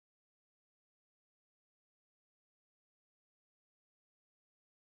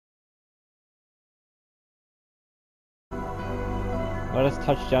Let us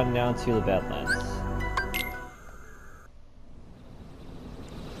touch down now to the Badlands.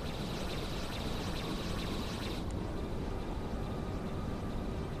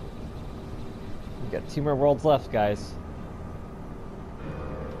 We got 2 more worlds left, guys.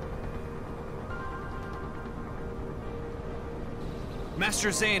 Master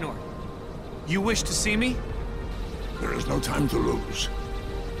Xehanort, you wish to see me? There is no time to lose.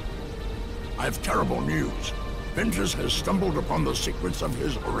 I have terrible news. Ventus has stumbled upon the secrets of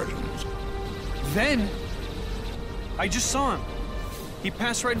his origins. Then? I just saw him. He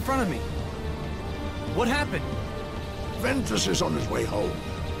passed right in front of me. What happened? Ventus is on his way home.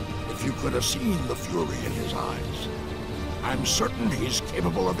 If you could have seen the fury in his eyes. I'm certain he's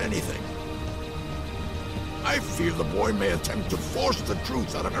capable of anything. I fear the boy may attempt to force the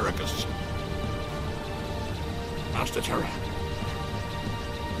truth out of Eraqus. Master Terra,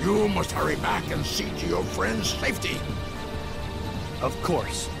 you must hurry back and see to your friend's safety. Of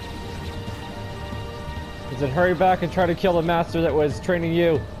course. He said, hurry back and try to kill the master that was training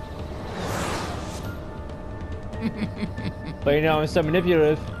you. But you know, I'm so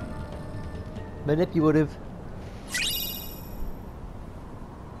manipulative.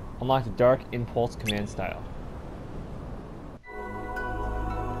 Unlock the Dark Impulse command style.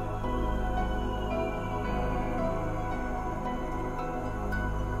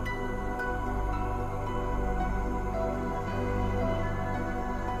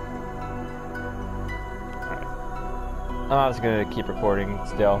 I'm just gonna keep recording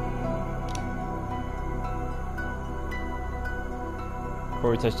still.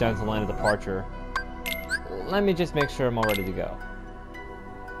 Before we touch down to the line of departure, let me just make sure I'm all ready to go.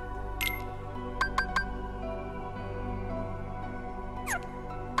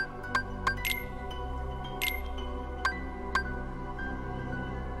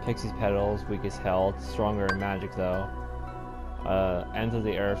 Pixie's petals, weak as hell, stronger in magic though. End of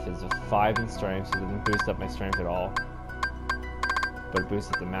the Earth is a 5 in strength, so it didn't boost up my strength at all. But it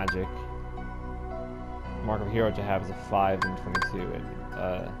boosted the magic. Mark of Hero to have is a 5 and 22, and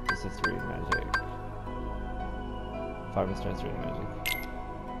this is 3 in magic. 5 in strength, 3 in magic.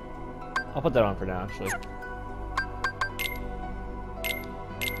 I'll put that on for now, actually.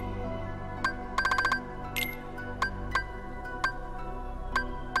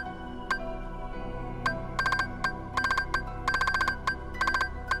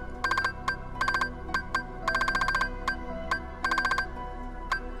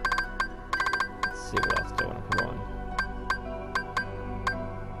 See what else do I want to put on.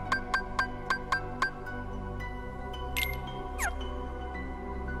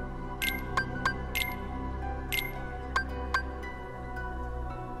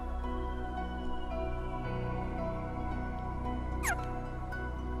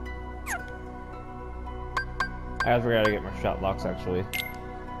 I forgot to get my shot locks actually.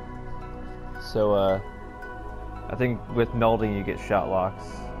 So I think with melding you get shot locks,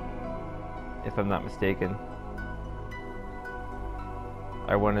 if I'm not mistaken.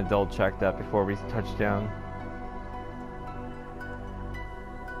 I want to double check that before we touch down.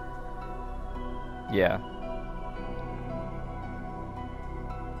 Yeah.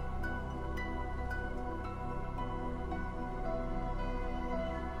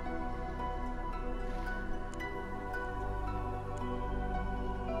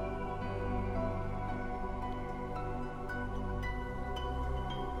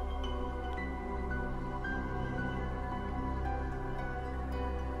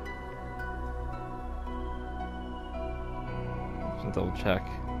 Double check.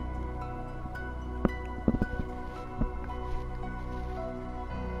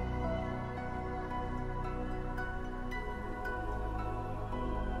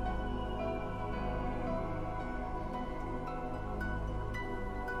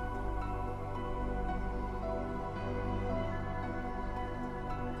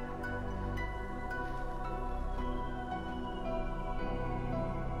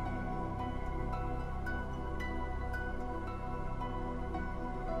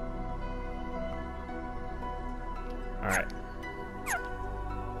 Alright.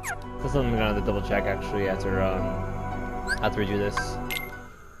 This is something I'm gonna have to double check actually after we do this. Cause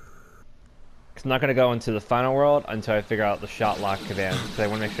I'm not gonna go into the final world until I figure out the shot lock command, because I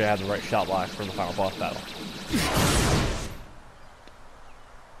want to make sure I have the right shot lock for the final boss battle.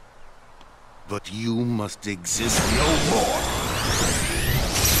 But you must exist no more.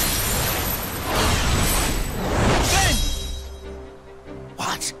 Ben!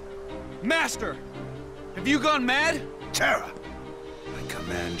 What? Master! Have you gone mad? Terra! I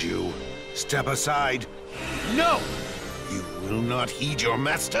command you, step aside. No! You will not heed your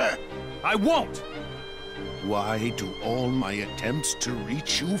master? I won't! Why do all my attempts to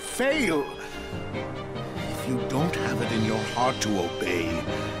reach you fail? If you don't have it in your heart to obey,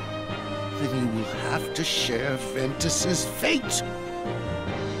 then you will have to share Ventus's fate.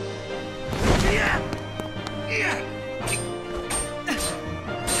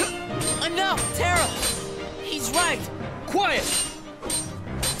 Enough, Terra! He's right! Quiet!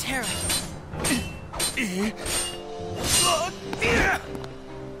 Terra!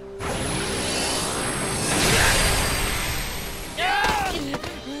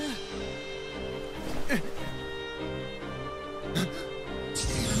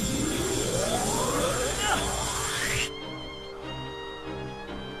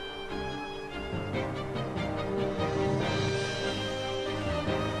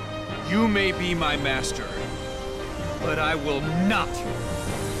 You may be my master, but I will not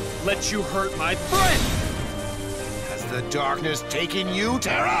let you hurt my friend! Has the darkness taken you,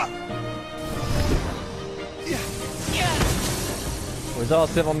 Terra? It was all a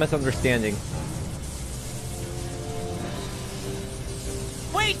simple misunderstanding.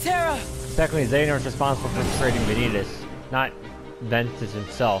 Wait, Terra! Technically, Xehanort was responsible for creating Vanitas, not Ventus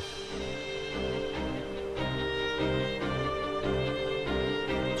himself.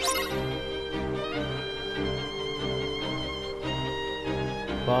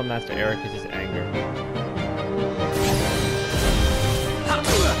 Well, Master Eraqus' anger.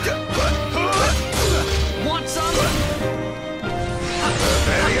 Want some?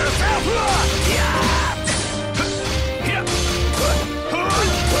 Prepare yourself!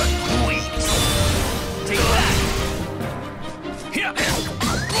 Take that!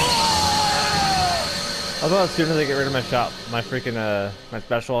 Although as soon as I get rid of my my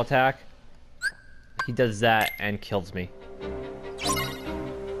special attack, he does that and kills me.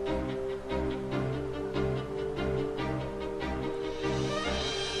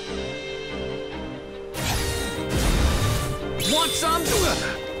 Want some?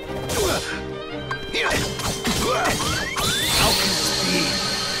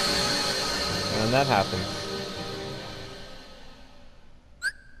 And that happens.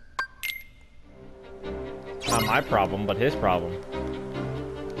 Not my problem, but his problem.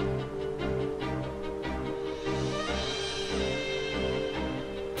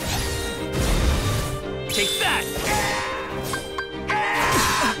 Take that!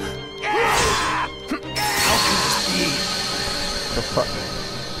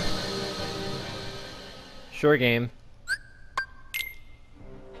 Sure game.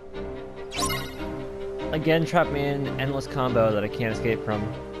 Again, trap me in an endless combo that I can't escape from.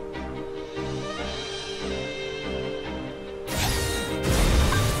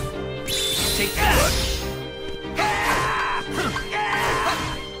 Take that!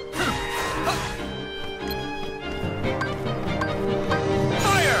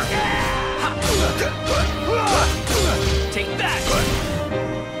 Fire! Take that!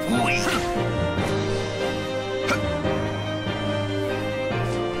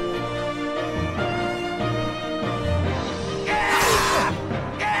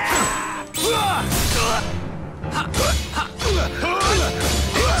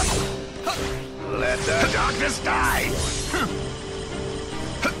 Let the darkness die!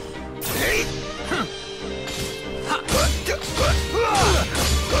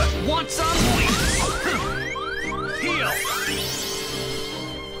 Want some? Heal!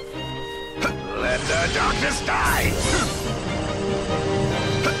 Let the darkness die!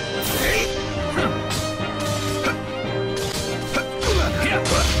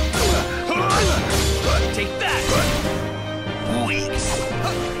 Take that! Weak!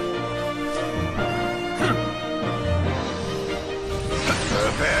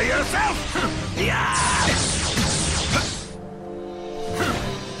 Prepare yourself!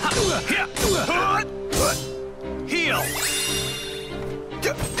 Heal!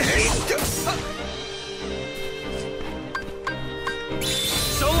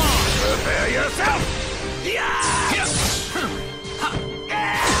 So long! Prepare yourself!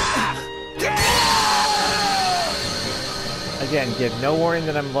 Again, give no warning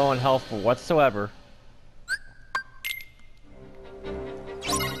that I'm low on health whatsoever.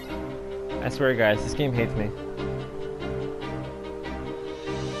 I swear guys, this game hates me.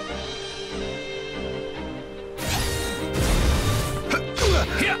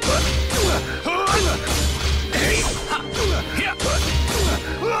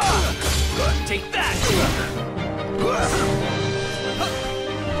 Take that!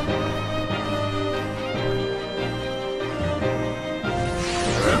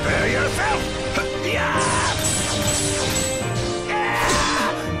 Prepare yourself!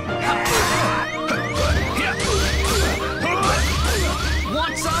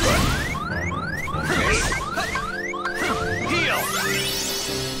 Want some?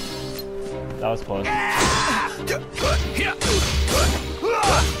 was close.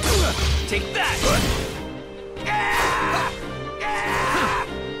 Take that!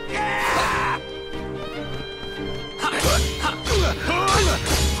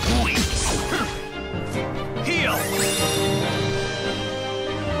 Heal!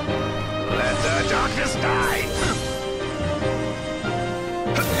 Let the darkness die!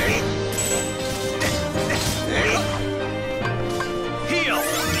 Heal!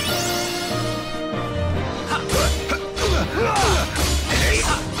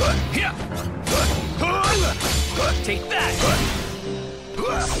 Take that!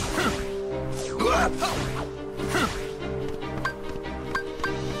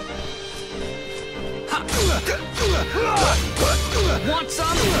 Want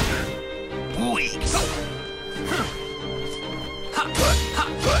some? Weak!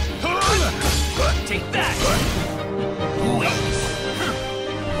 Take that!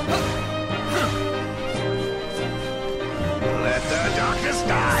 Let the darkness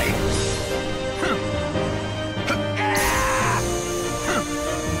die!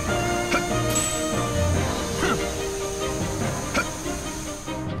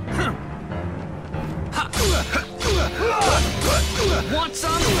 Want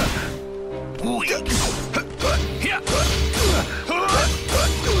some? Weak!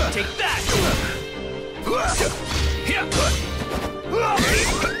 Take that!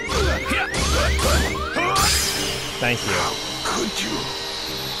 Thank you. Could you?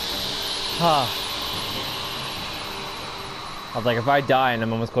 I was like, if I die and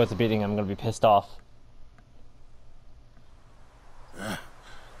I'm almost close to beating him, I'm gonna be pissed off.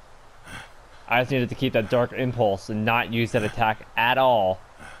 I just needed to keep that dark impulse and not use that attack at all.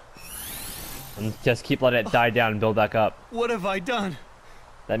 And just keep letting it die down and build back up. What have I done?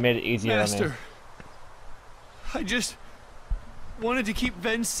 That made it easier on me. Master, I just wanted to keep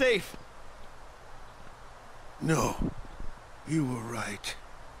Ven safe. No, you were right.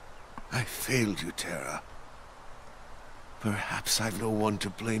 I failed you, Terra. Perhaps I've no one to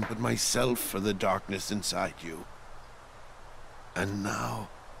blame but myself for the darkness inside you. And now,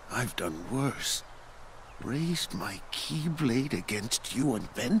 I've done worse. Raised my Keyblade against you and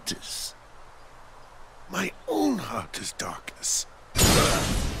Ventus. My own heart is darkness.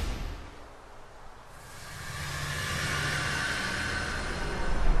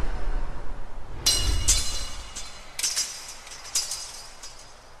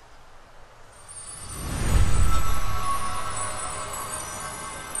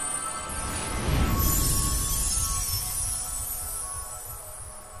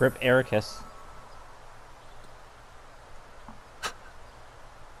 Rip Eraqus.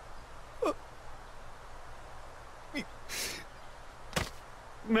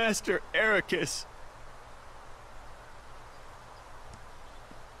 Master Eraqus.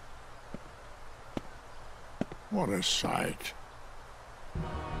 What a sight.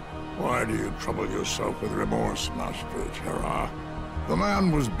 Why do you trouble yourself with remorse, Master Terra? The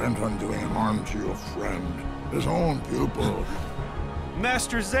man was bent on doing harm to your friend, his own pupil.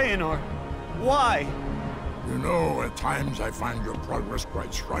 Master Xehanort, why? You know, at times I find your progress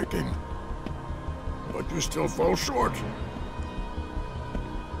quite striking. But you still fall short.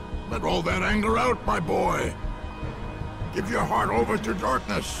 Let all that anger out, my boy. Give your heart over to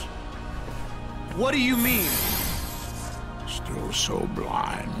darkness. What do you mean? Still so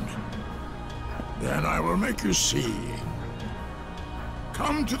blind. Then I will make you see.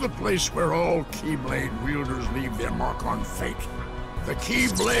 Come to the place where all Keyblade wielders leave their mark on fate. The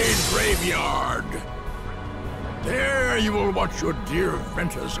Keyblade Graveyard. There you will watch your dear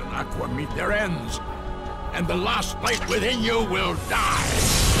Ventus and Aqua meet their ends. And the last light within you will die.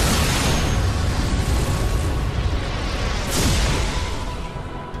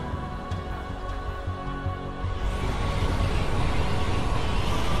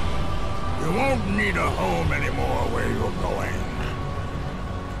 You won't need a home anymore where you're going.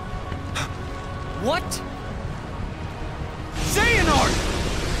 What? Xehanort!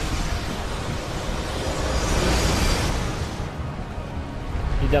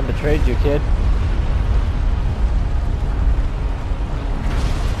 He done betrayed you, kid.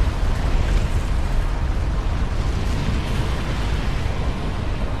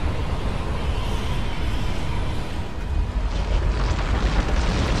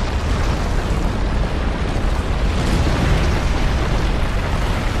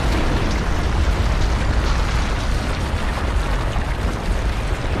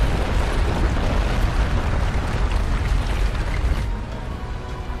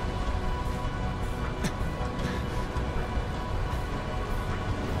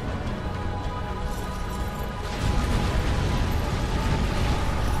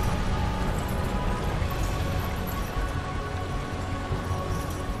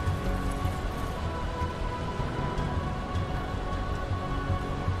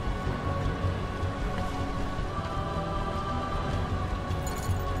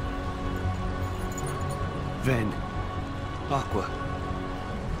 Aqua,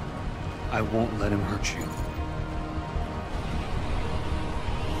 I won't let him hurt you.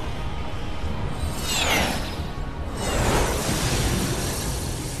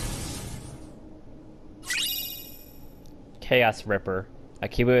 Chaos Ripper. I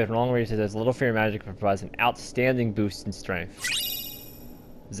keep it with long range, does little fear magic, but provides an outstanding boost in strength.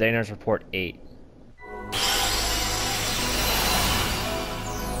 Xanar's report 8.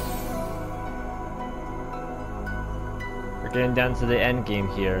 We're getting down to the end game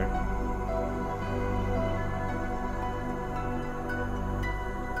here.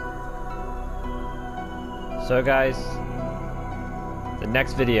 So guys, the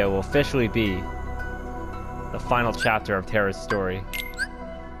next video will officially be the final chapter of Terra's story.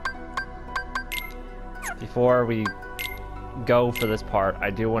 Before we go for this part, I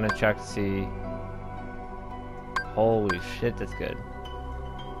do want to check to see... Holy shit, that's good.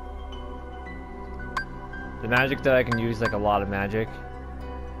 The magic that I can use, like a lot of magic,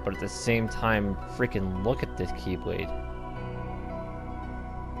 but at the same time, freaking look at this Keyblade.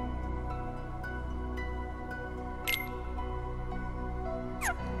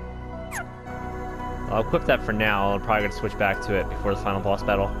 I'll equip that for now. I'm probably going to switch back to it before the final boss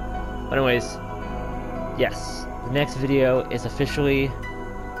battle. But anyways, yes, the next video is officially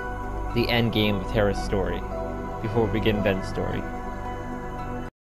the end game of Terra's story, before we begin Ben's story.